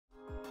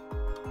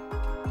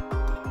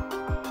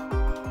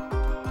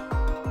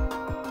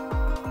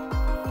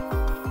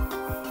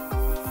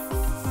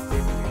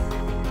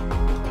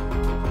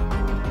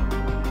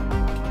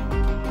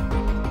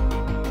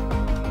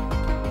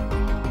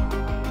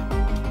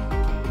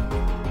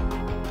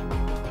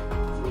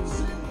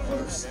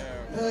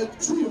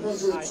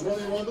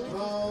121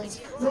 pounds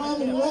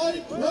from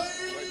White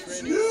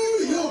Plains,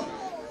 New York,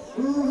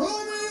 Romeo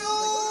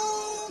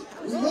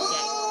Roselli!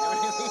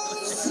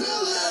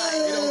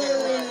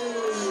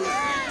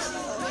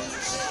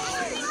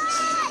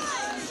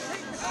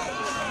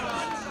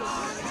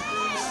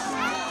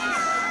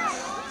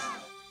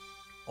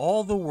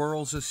 All the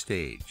world's a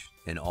stage,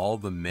 and all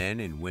the men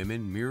and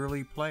women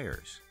merely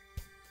players.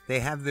 They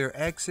have their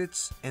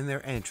exits and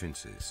their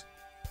entrances,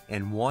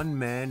 and one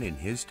man in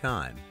his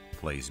time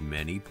plays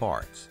many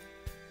parts.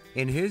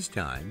 In his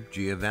time,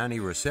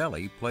 Giovanni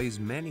Roselli plays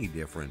many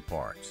different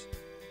parts.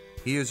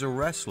 He is a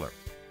wrestler,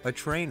 a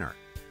trainer,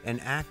 an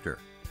actor,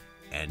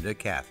 and a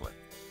Catholic.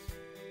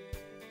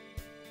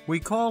 We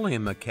call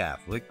him a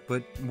Catholic,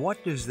 but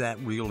what does that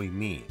really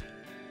mean?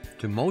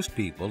 To most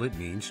people, it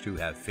means to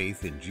have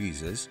faith in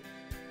Jesus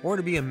or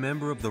to be a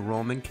member of the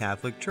Roman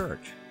Catholic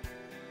Church.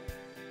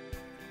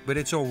 But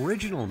its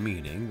original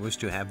meaning was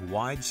to have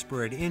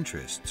widespread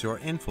interests or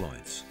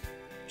influence.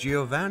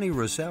 Giovanni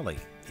Roselli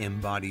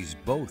embodies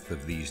both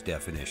of these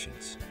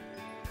definitions.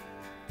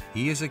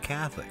 He is a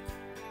Catholic,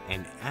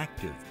 an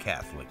active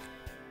Catholic.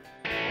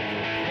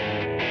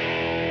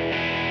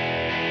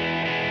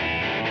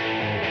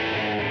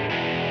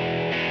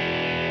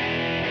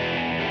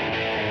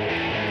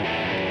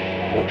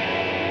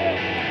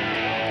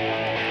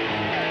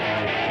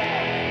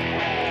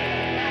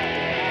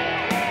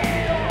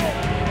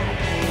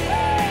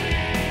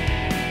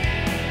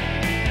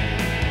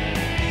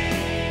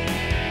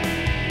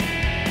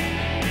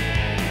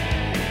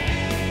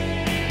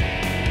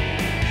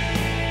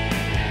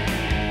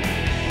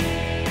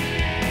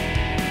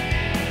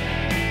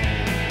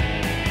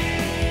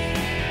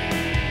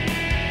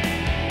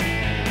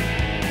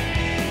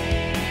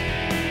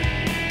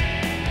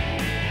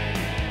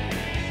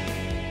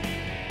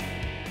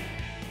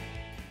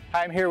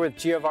 I'm here with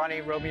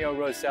Giovanni Romeo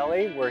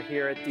Roselli. We're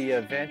here at the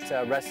event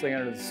Wrestling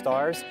Under the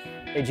Stars.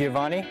 Hey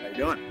Giovanni. How you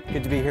doing?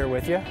 Good to be here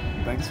with you.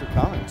 Thanks for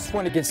coming. Just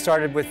want to get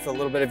started with a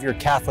little bit of your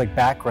Catholic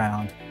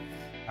background.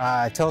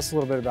 Tell us a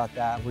little bit about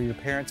that. Were your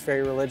parents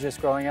very religious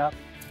growing up?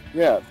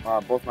 Yeah,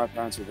 both my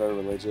parents were very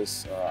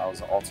religious. I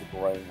was an altar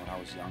boy when I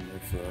was younger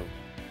for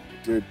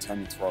a good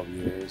 10 to 12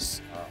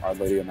 years. Our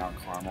Lady of Mount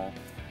Carmel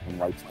in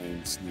White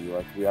Plains, New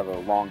York. We have a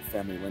long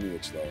family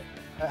lineage there.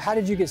 How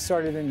did you get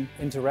started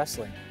into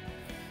wrestling?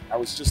 I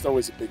was just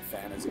always a big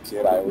fan as a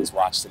kid. I always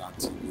watched it on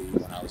TV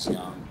when I was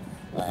young.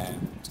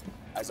 And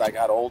as I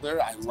got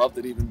older, I loved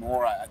it even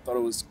more. I thought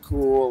it was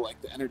cool, like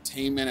the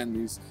entertainment and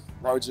these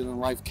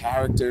larger-than-life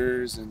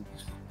characters. And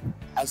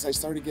as I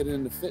started getting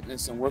into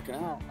fitness and working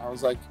out, I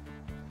was like,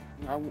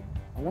 you know,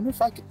 I wonder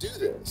if I could do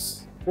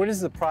this. What is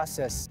the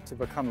process to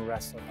become a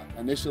wrestler?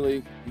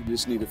 Initially, you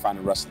just need to find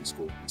a wrestling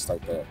school and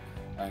start there.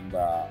 And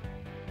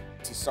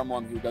to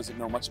someone who doesn't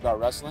know much about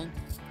wrestling,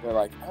 they're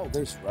like, oh,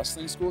 there's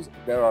wrestling schools?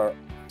 There are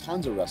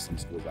tons of wrestling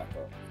schools out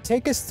there.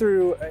 Take us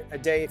through a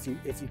day, if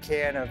you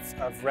can,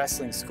 of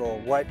wrestling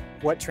school. What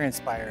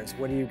transpires?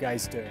 What do you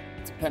guys do?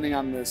 Depending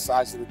on the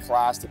size of the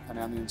class,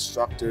 depending on the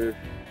instructor,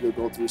 you'll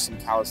go through some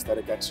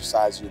calisthenic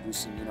exercise, you'll do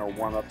some,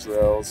 warm-up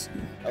drills,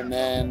 and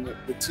then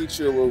the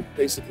teacher will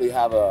basically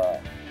have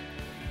a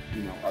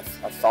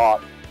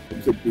thought.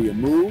 It could be a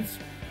move,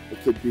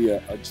 it could be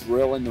a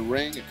drill in the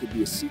ring, it could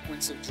be a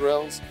sequence of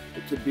drills,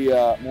 it could be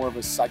more of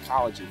a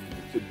psychology thing.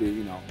 It could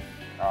be,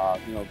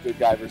 good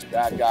guy versus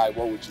bad guy,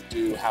 what would you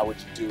do, how would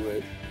you do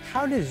it?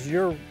 How does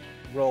your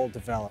role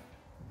develop?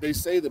 They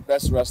say the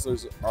best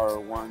wrestlers are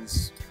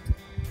ones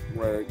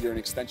where you're an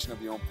extension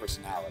of your own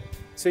personality.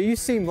 So you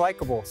seem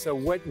likable. So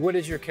what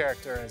is your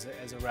character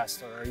as a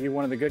wrestler? Are you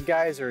one of the good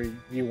guys or are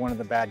you one of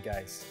the bad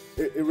guys?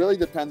 It really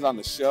depends on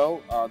the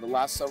show. The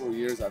last several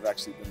years I've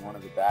actually been one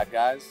of the bad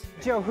guys.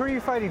 Joe, who are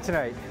you fighting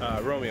tonight?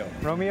 Romeo.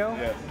 Romeo?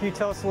 Yeah. Can you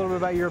tell us a little bit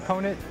about your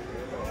opponent?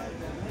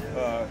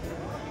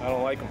 I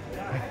don't like him.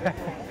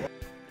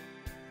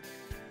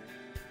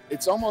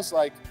 It's almost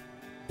like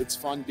it's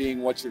fun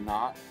being what you're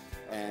not,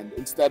 and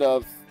instead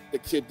of the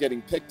kid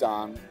getting picked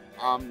on,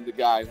 I'm the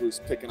guy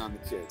who's picking on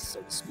the kids,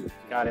 so to speak.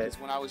 Got it.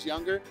 Because when I was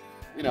younger,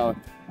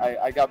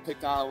 I got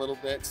picked on a little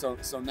bit, so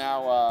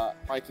now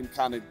I can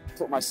kind of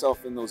put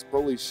myself in those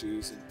bully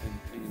shoes and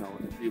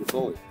be the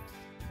bully.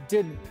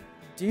 Do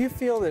you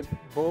feel that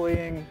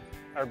bullying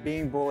or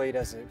being bullied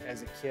as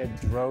a kid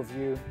drove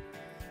you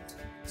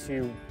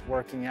to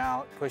working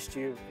out, pushed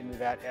you into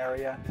that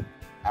area?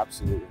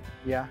 Absolutely.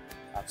 Yeah?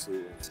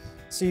 Absolutely.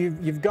 So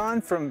you've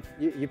gone from,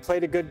 you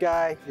played a good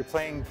guy, you're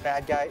playing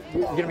bad guy.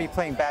 You're going to be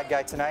playing bad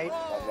guy tonight?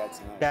 Bad guy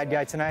tonight. Bad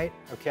guy tonight?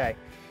 Okay.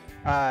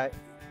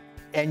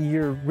 And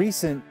your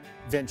recent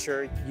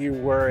venture, you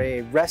were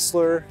a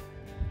wrestler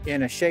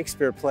in a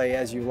Shakespeare play,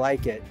 As You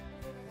Like It.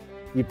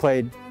 You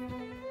played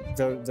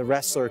the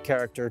wrestler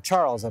character,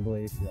 Charles, I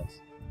believe. Yes.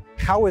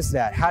 How was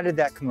that? How did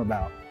that come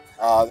about?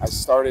 I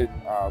started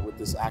with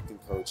this acting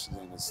coach. His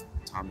name is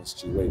Thomas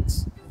G.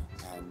 Waits,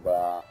 and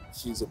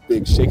he's a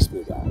big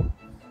Shakespeare guy.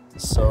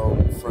 So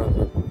for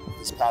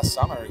this past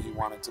summer, he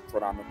wanted to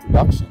put on a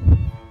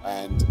production,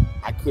 and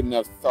I couldn't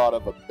have thought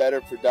of a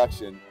better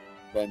production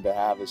than to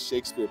have a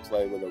Shakespeare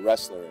play with a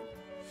wrestler in it.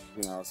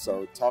 You know,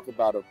 so talk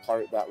about a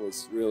part that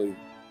was really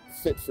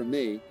fit for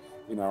me.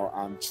 You know,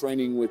 I'm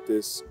training with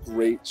this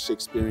great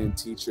Shakespearean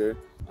teacher,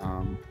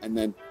 and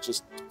then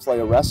just to play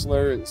a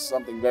wrestler is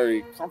something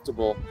very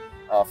comfortable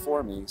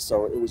for me.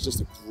 So it was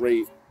just a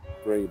great,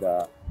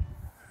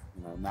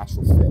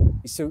 natural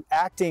fit. So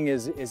acting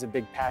is a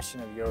big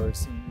passion of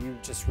yours, and you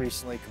just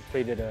recently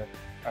completed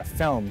a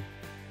film.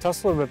 Tell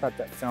us a little bit about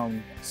that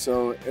film.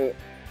 So,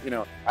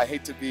 I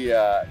hate to be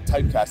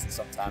typecasted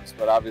sometimes,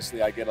 but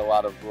obviously I get a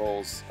lot of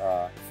roles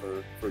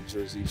for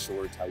Jersey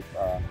Shore type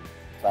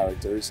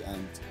characters,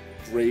 and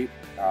great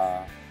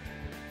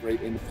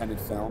independent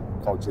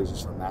film called Jersey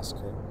Shore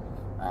Massacre,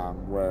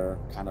 where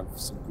kind of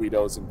some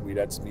Guidos and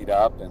Guidettes meet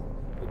up and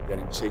they're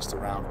getting chased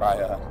around by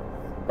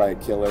a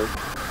killer.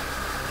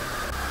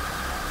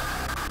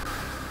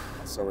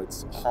 So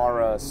it's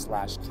horror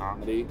 /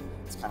 comedy.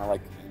 It's kind of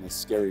like in a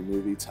scary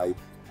movie type,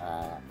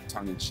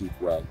 tongue-in-cheek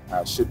way.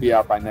 Should be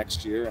out by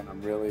next year, and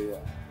I'm really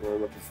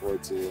looking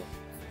forward to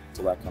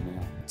that coming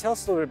out. Tell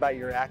us a little bit about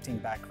your acting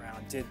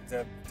background. Did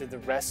the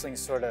wrestling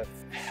sort of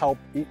help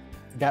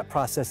that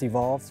process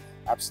evolve?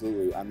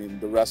 Absolutely. I mean,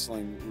 the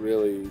wrestling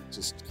really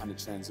just kind of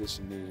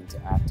transitioned me into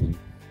acting.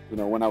 You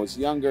know, when I was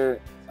younger,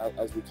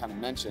 as we kind of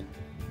mentioned,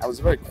 I was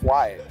a very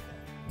quiet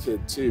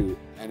kid too,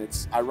 and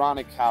it's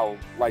ironic how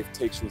life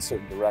takes you in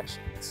certain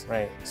directions.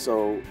 Right.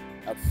 So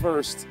at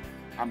first,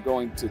 I'm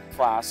going to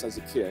class as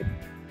a kid,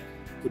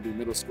 could be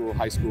middle school,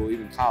 high school,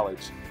 even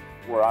college,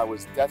 where I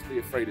was deathly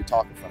afraid to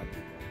talk in front of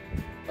people.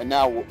 And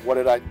now, what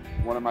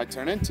am I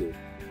turned into?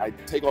 I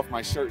take off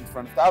my shirt in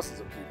front of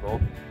thousands of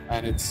people,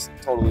 and it's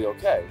totally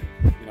okay.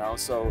 You know,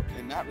 so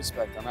in that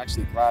respect, I'm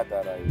actually glad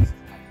that I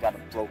kind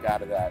of broke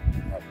out of that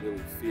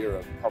really fear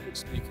of public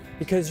speaking.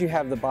 Because you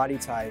have the body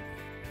type,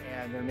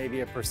 and there may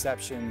be a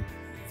perception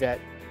that,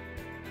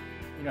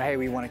 hey,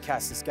 we want to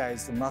cast this guy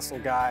as the muscle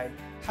guy.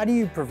 How do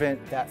you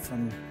prevent that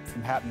from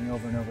happening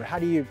over and over? How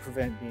do you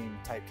prevent being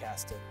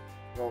typecasted?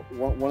 Well,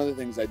 one of the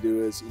things I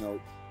do is,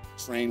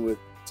 train with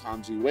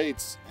Tom G.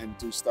 Waits and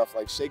do stuff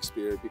like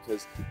Shakespeare,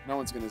 because no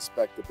one's going to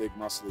expect the big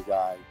muscly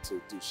guy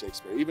to do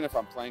Shakespeare. Even if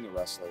I'm playing a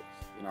wrestler,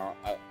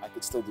 I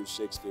could still do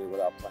Shakespeare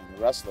without playing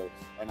a wrestler.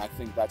 And I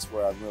think that's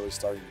where I'm really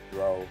starting to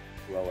grow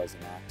as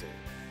an actor,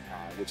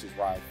 which is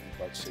why I think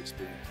like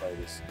Shakespearean play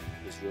is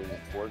really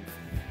important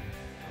for me.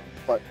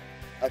 But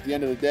at the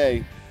end of the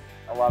day,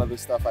 a lot of the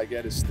stuff I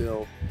get is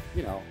still,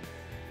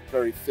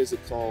 very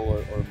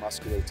physical or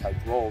muscular type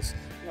roles,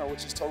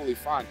 which is totally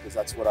fine, because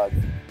that's what I've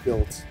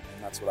built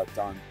and that's what I've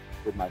done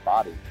with my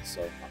body.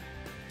 So I'm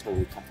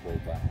totally comfortable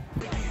with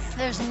that.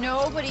 There's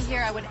nobody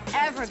here I would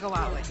ever go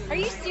out with. Are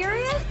you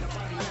serious?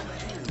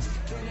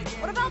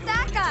 What about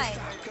that guy?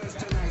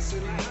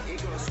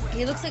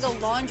 He looks like a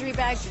laundry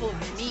bag full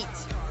of meat.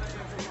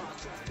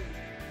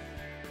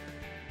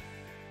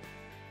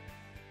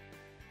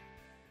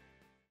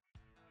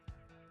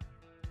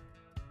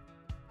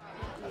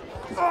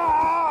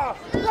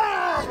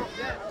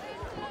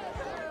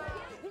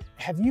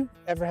 Have you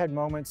ever had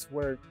moments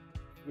where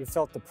you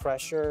felt the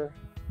pressure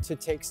to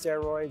take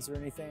steroids or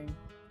anything?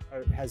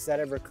 Or has that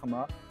ever come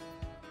up?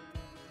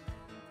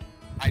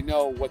 I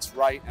know what's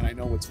right and I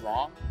know what's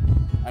wrong.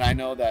 And I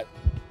know that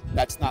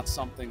that's not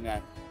something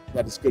that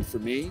is good for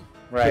me,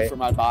 right, good for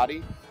my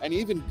body, and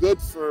even good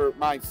for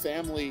my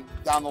family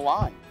down the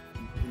line.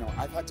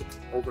 I've had to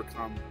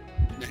overcome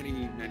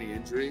many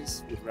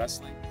injuries with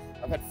wrestling.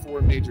 I've had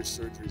 4 major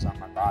surgeries on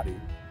my body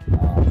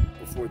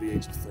before the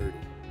age of 30.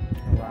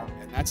 Wow.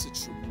 And that's a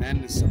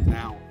tremendous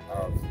amount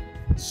of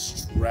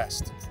stress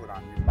to put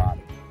on your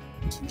body.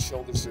 2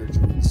 shoulder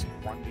surgeries,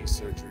 1 knee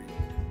surgery,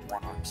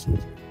 1 arm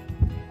surgery.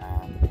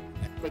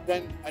 But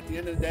then at the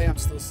end of the day, I'm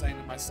still saying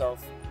to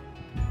myself,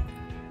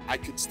 I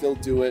could still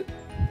do it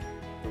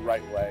the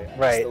right way. I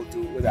Right. can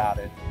still do it without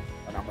it,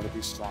 and I'm going to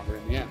be stronger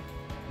in the end.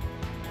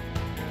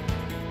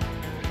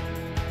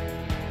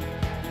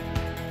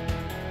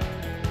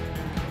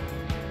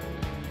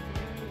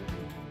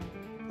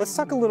 Let's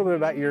talk a little bit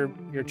about your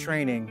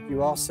training.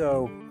 You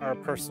also are a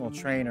personal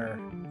trainer.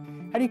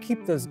 How do you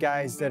keep those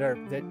guys that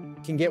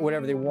can get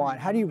whatever they want?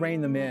 How do you rein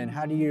them in?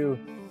 How do you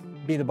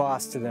be the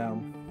boss to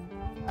them?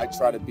 I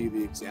try to be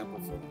the example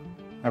for them.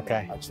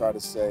 Okay. I try to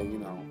say,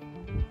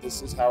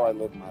 this is how I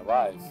live my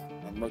life,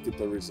 and look at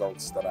the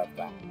results that I've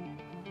gotten.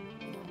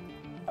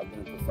 I've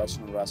been a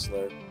professional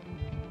wrestler.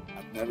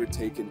 I've never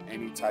taken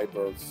any type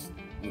of,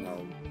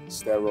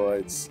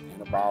 steroids,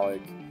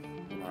 anabolic,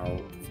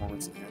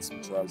 performance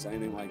enhancement drugs,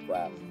 anything like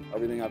that.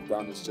 Everything I've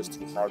done is just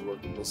through hard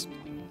work and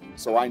discipline.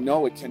 So I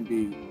know it can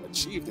be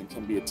achieved and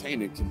can be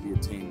attained. It can be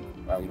attained,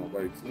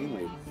 very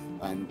cleanly.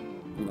 And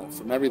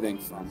from everything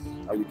from,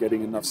 are you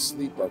getting enough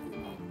sleep every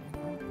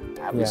night?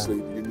 Obviously,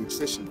 your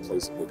nutrition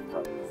plays a big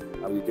part.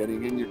 Are you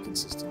getting in your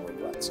consistent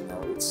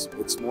workouts?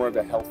 It's more of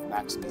a health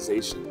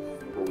maximization,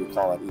 what we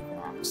call at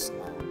Equinox.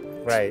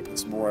 Right.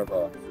 It's more of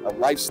a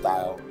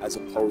lifestyle, as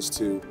opposed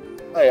to,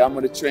 hey, I'm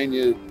going to train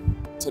you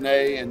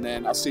today and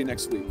then I'll see you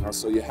next week.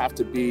 So you have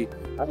to be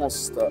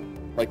almost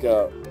like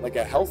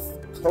a health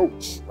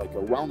coach, like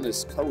a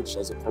wellness coach,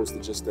 as opposed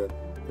to just a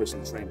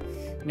personal trainer.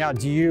 Now,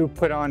 do you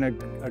put on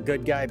a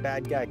good guy,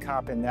 bad guy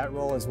cop in that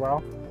role as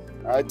well?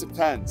 It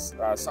depends.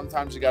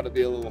 Sometimes you got to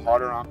be a little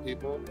harder on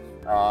people.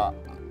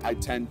 I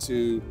tend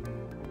to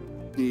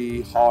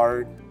be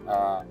hard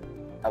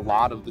a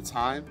lot of the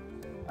time,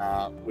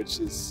 which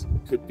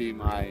could be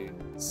my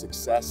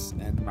success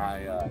and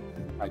my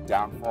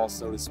downfall,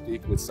 so to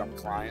speak, with some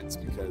clients,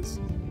 because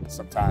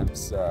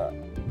sometimes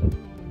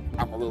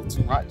I'm a little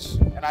too much,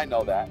 and I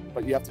know that,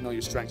 but you have to know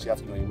your strengths, you have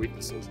to know your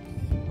weaknesses.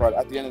 But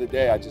at the end of the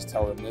day, I just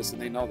tell them this,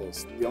 and they know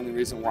this. The only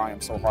reason why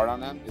I'm so hard on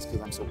them is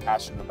because I'm so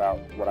passionate about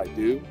what I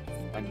do,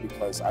 and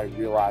because I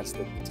realize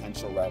the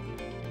potential that,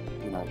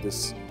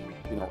 this,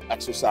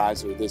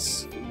 exercise or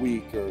this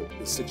week or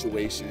this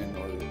situation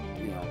or,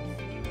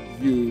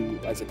 you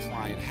as a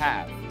client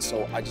have.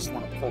 So I just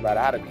want to pull that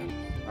out of you.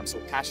 I'm so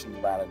passionate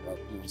about it that,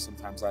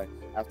 sometimes I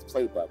have to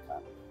play the bad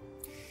cop.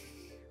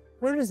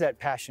 Where does that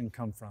passion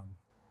come from?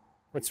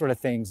 What sort of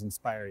things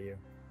inspire you?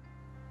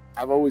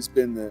 I've always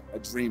been a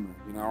dreamer.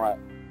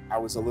 I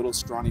was a little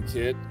scrawny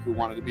kid who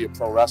wanted to be a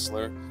pro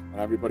wrestler, and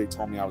everybody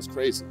told me I was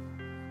crazy.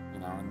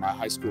 And my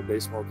high school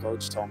baseball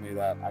coach told me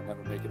that I'd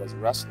never make it as a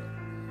wrestler.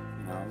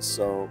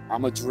 So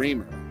I'm a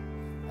dreamer.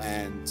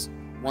 And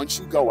once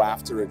you go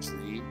after a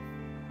dream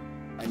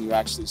and you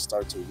actually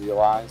start to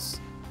realize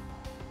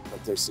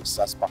that there's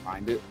success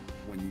behind it,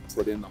 when you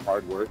put in the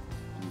hard work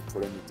and you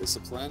put in the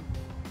discipline,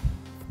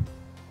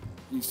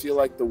 you feel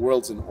like the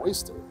world's an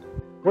oyster.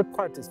 What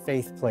part does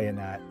faith play in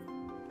that?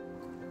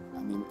 I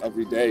mean,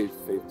 every day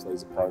faith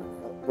plays a part in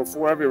it.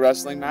 Before every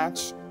wrestling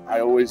match, I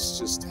always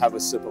just have a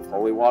sip of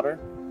holy water,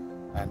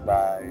 and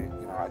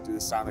I do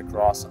the sign of the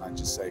cross, and I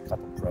just say a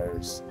couple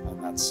prayers,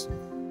 and that's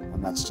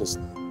just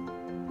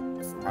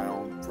for my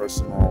own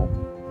personal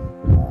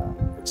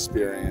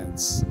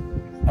experience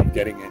of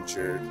getting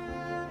injured,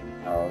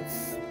 of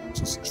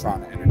just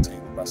trying to entertain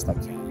the best I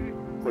can,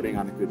 putting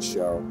on a good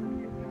show,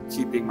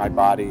 keeping my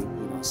body,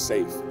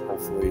 safe.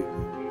 Hopefully,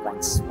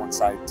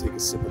 once I take a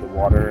sip of the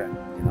water and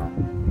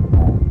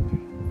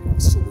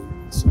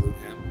salute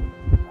him,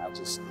 I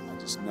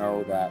just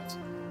know that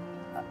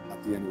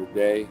at the end of the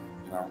day,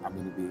 I'm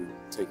going to be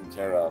taken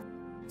care of.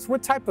 So,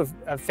 what type of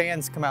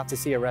fans come out to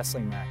see a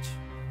wrestling match?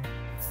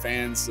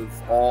 Fans of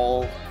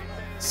all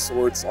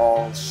sorts,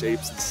 all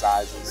shapes and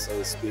sizes, so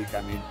to speak.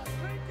 I mean,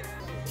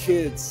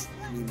 kids.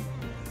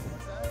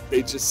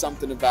 They just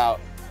something about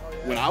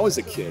when I was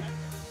a kid,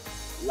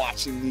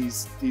 watching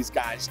these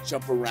guys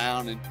jump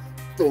around and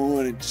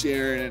booing and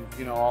cheering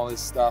and all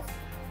this stuff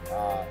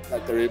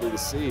that they're able to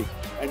see.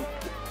 And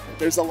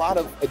there's a lot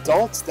of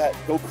adults that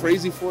go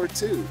crazy for it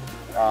too.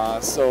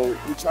 So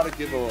we try to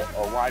give a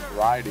wide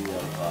variety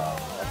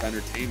of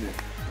entertainment,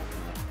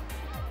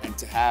 and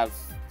to have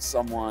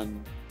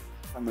someone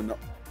from an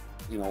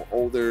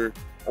older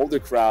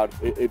crowd,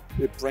 it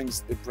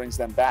brings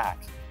them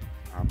back.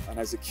 And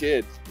as a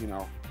kid,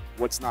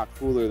 what's not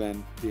cooler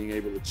than being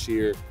able to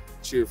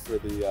cheer for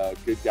the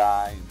good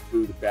guy and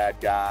boo the bad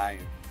guy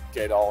and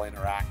get all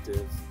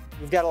interactive.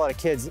 You've got a lot of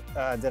kids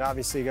that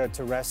obviously go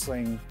to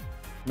wrestling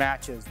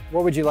matches.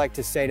 What would you like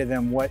to say to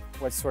them? What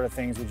sort of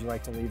things would you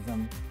like to leave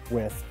them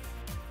with?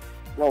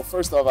 Well,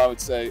 first off, I would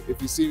say,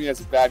 if you see me as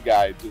a bad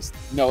guy, just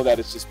know that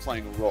it's just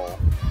playing a role,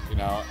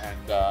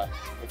 and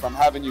if I'm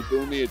having you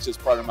boo me, it's just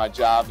part of my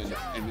job,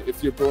 and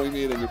if you're booing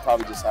me, then you're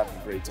probably just having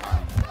a great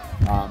time.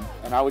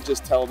 And I would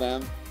just tell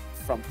them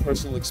from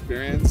personal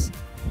experience,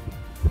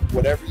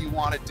 whatever you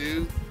want to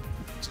do,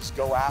 just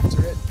go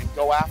after it, and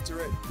go after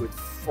it with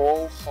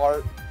full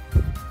heart,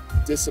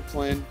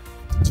 discipline,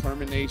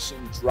 determination,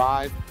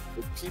 drive.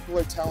 If people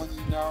are telling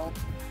you no,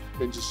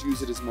 then just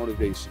use it as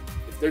motivation.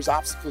 If there's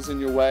obstacles in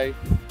your way,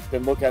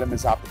 then look at them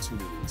as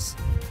opportunities.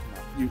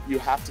 You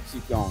have to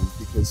keep going,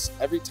 because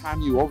every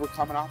time you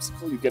overcome an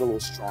obstacle, you get a little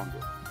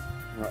stronger.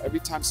 Every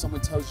time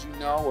someone tells you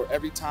no, or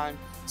every time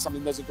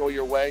something doesn't go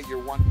your way,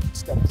 you're one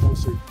step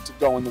closer to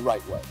going the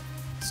right way.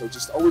 So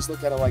just always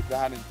look at it like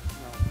that, and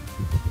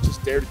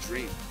just dare to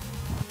dream.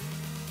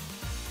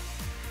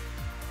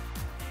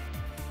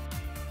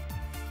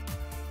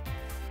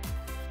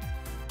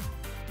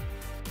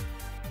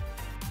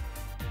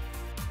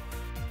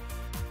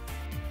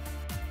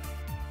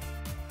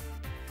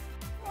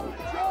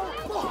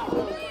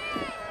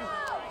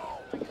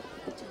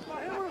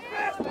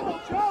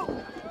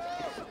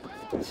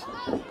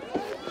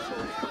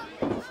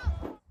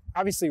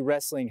 Obviously,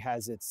 wrestling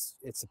has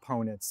its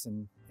opponents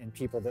and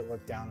people that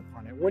look down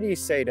upon it. What do you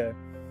say to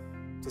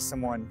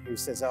someone who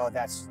says, oh,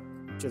 that's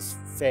just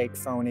fake,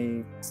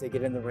 phony, they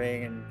get in the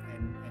ring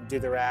and do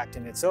their act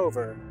and it's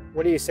over?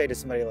 What do you say to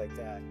somebody like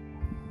that?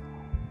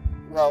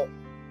 Well,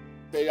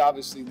 they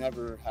obviously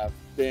never have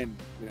been,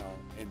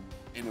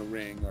 in a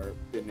ring or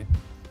been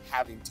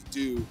having to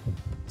do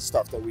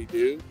stuff that we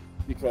do,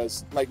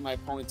 because like my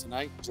opponent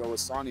tonight, Joe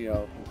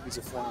Asanio, he's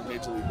a former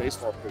Major League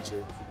Baseball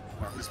pitcher.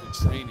 He's been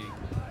training,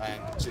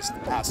 and just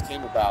ask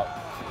him about,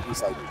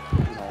 he's like,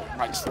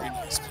 my training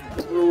has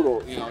been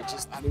brutal,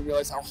 I didn't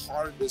realize how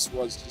hard this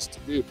was just to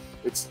do.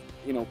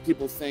 you know,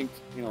 people think,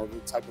 you know, the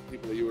type of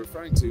people that you were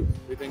referring to,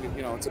 they think,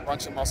 you know, it's a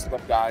bunch of muscled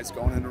up guys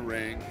going in a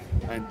ring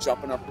and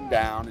jumping up and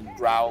down and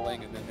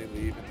growling, and then they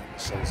leave and then the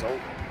show's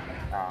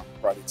over.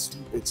 But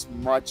it's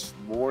much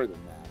more than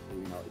that.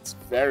 You know, it's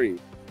very,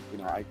 you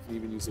know, I can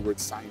even use the word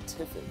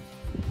scientific.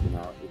 You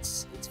know,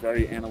 it's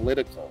very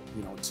analytical.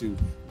 You know,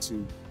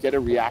 to get a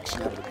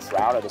reaction out of the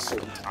crowd at a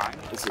certain time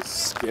is a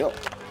skill.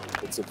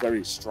 It's a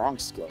very strong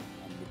skill,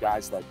 and the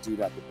guys that do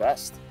that the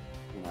best,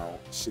 you know,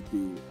 should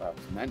be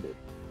commended.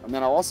 And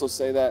then I'll also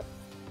say that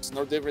it's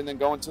no different than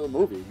going to a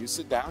movie. You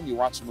sit down, you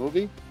watch a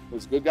movie,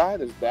 there's a good guy,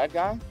 there's a bad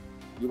guy.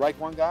 You like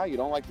one guy, you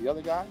don't like the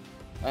other guy.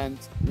 And,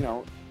 you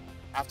know,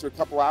 after a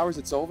couple hours,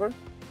 it's over.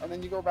 And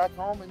then you go back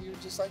home and you're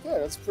just like, yeah,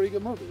 that's a pretty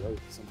good movie. Or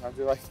sometimes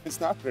you're like, it's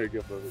not a very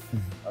good movie.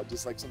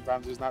 Just like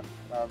sometimes there's not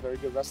very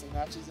good wrestling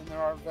matches and there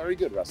are very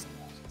good wrestling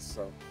matches.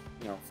 So,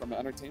 you know, from an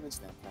entertainment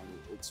standpoint,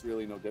 it's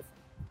really no different.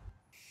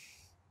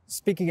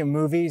 Speaking of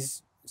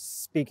movies,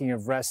 speaking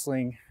of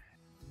wrestling,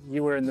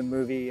 you were in the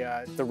movie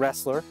The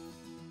Wrestler,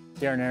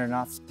 Darren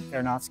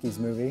Aronofsky's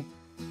movie.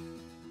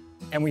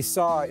 And we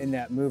saw in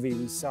that movie,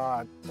 we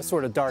saw a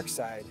sort of dark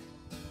side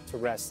to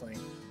wrestling.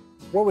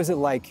 What was it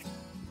like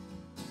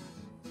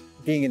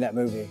being in that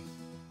movie?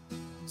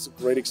 It's a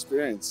great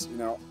experience. You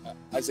know,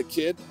 as a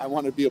kid, I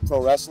wanted to be a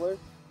pro wrestler.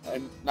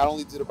 And not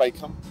only did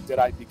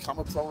I become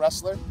a pro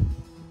wrestler,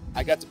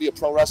 I got to be a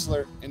pro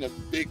wrestler in a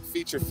big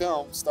feature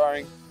film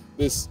starring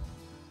this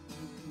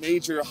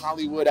major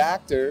Hollywood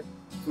actor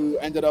who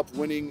ended up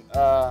winning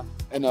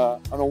an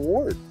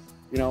award.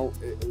 You know,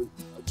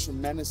 a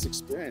tremendous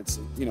experience.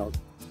 You know,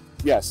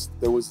 yes,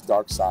 there was the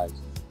dark side.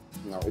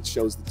 You know, it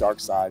shows the dark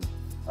side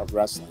of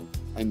wrestling.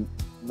 And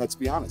let's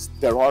be honest,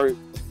 there are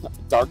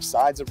dark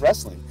sides of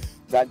wrestling.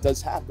 That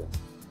does happen.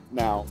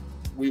 Now,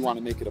 we want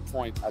to make it a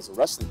point as a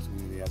wrestling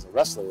community, as a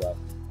wrestler, that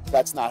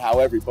that's not how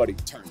everybody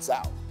turns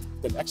out.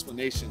 The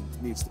explanation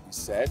needs to be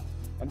said,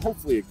 and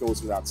hopefully it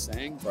goes without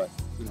saying, but,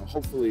 you know,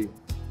 hopefully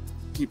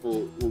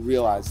people will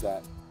realize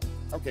that,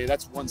 okay,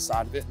 that's one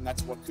side of it, and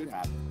that's what could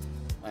happen.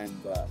 And,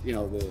 you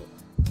know,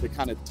 the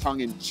kind of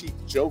tongue-in-cheek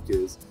joke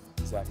is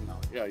that, you know,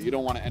 yeah, you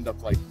don't want to end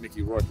up like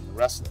Mickey Rourke in The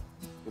Wrestler,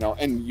 you know,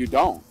 and you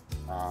don't,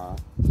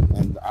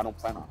 and I don't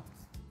plan on it.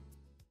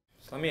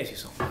 So let me ask you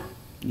something.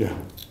 Yeah.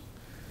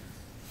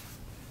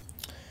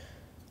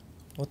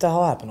 What the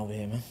hell happened over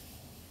here, man?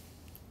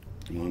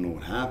 You wanna know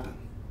what happened?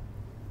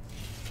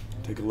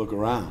 Take a look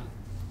around.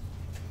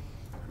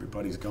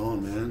 Everybody's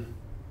gone, man.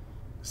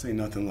 This ain't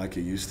nothing like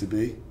it used to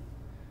be.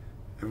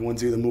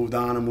 Everyone's either moved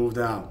on or moved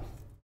out.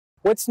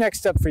 What's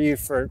next up for you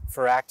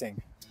for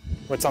acting?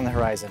 What's on the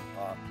horizon?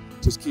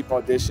 Just keep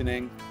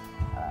auditioning,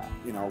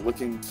 you know,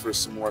 looking for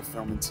some more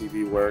film and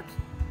TV work.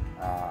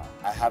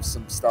 I have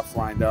some stuff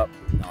lined up.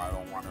 You know, I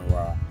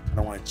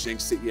don't want to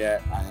jinx it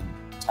yet. I am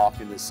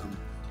talking to some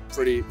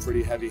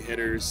pretty heavy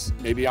hitters.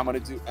 Maybe I'm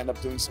going to end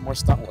up doing some more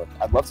stunt work.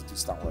 I'd love to do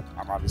stunt work.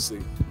 I'm obviously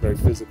a very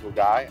physical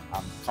guy.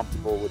 I'm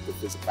comfortable with the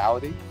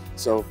physicality.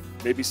 So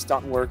maybe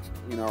stunt work,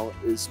 you know,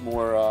 is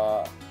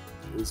more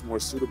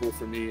suitable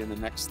for me in the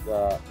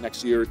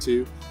next year or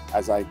two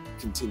as I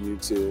continue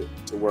to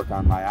work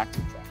on my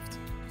acting craft.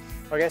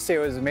 Well, I gotta say it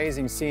was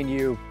amazing seeing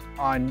you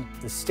on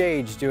the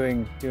stage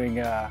doing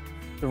The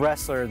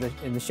Wrestler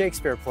in the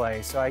Shakespeare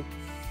play. So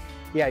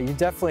yeah, you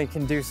definitely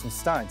can do some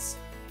stunts.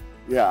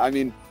 Yeah, I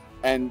mean,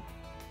 and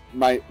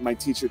my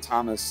teacher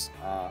Thomas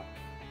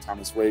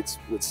Waits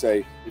would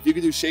say, if you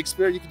could do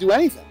Shakespeare, you could do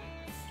anything.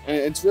 And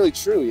it's really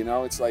true, you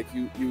know. It's like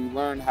you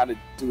learn how to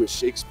do a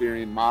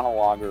Shakespearean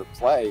monologue or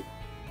play,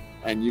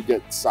 and you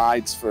get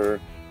sides for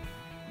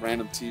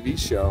random TV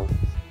show,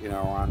 you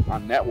know,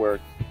 on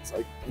network. It's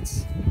like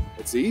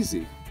it's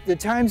easy. The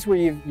times where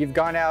you've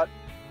gone out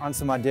on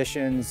some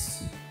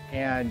auditions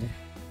and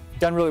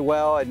done really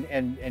well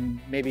and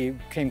maybe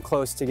came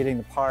close to getting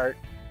the part,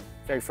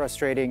 very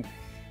frustrating.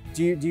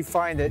 Do you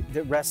find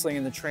that wrestling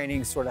and the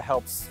training sort of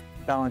helps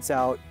balance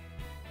out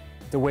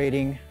the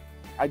waiting?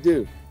 I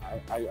do.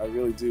 I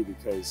really do,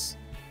 because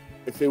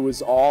if it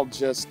was all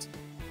just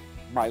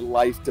my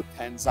life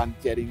depends on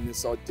getting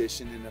this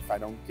audition, and if I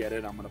don't get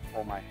it, I'm going to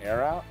pull my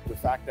hair out. The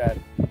fact that,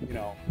 you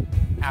know,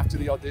 after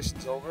the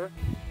audition's over,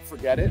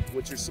 forget it,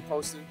 what you're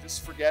supposed to,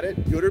 just forget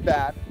it, good or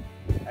bad,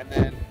 and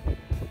then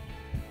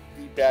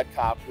be bad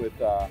cop with,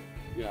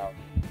 you know,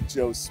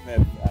 Joe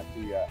Smith at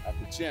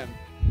the gym.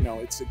 You know,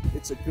 it's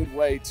a good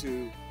way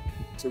to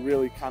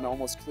really kind of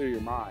almost clear your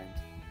mind,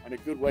 and a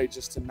good way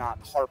just to not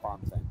harp on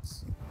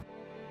things.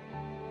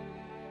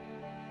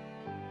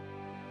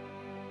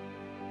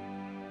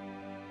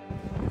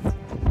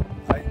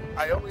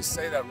 I always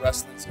say that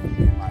wrestling's going to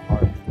be in my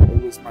heart.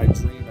 It was my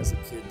dream as a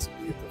kid to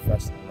be a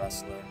professional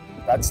wrestler.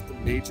 That's the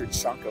major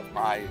chunk of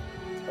my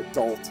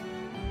adult,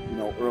 you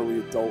know, early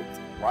adult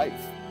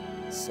life.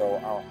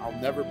 So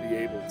I'll never be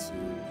able to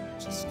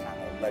just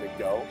kind of let it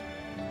go,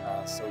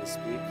 so to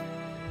speak.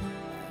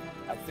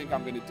 I think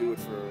I'm going to do it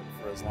for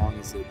as long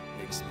as it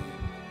makes me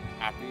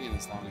happy, and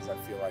as long as I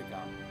feel like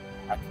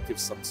I can give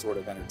some sort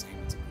of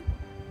entertainment to people.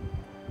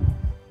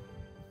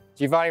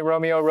 Giovanni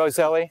Romeo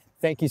Roselli,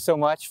 thank you so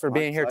much for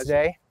being here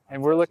today.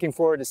 And we're looking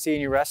forward to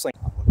seeing you wrestling.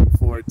 I'm looking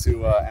forward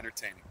to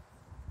entertaining.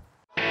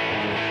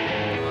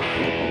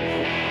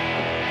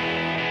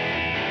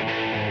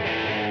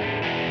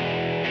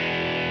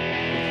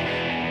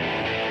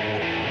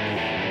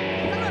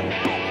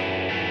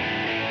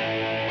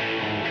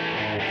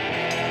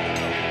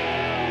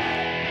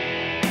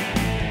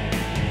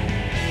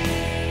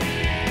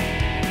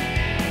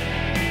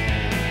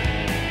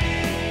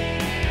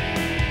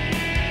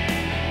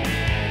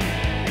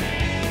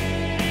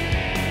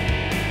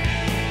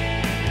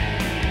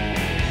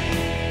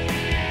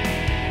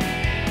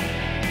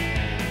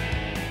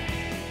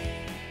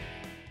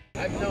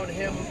 I've known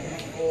him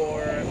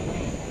for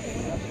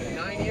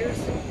 9 years,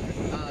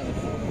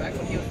 back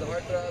when he was the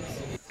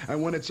Heartthrobs.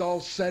 And when it's all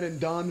said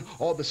and done,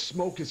 all the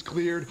smoke is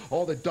cleared,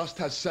 all the dust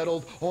has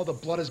settled, all the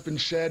blood has been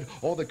shed,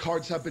 all the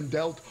cards have been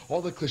dealt,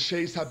 all the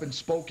cliches have been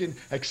spoken,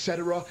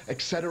 etc.,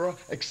 etc.,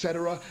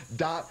 etc., ...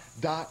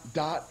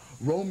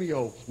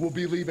 Romeo will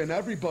be leaving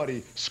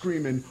everybody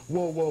screaming,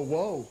 whoa, whoa,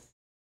 whoa.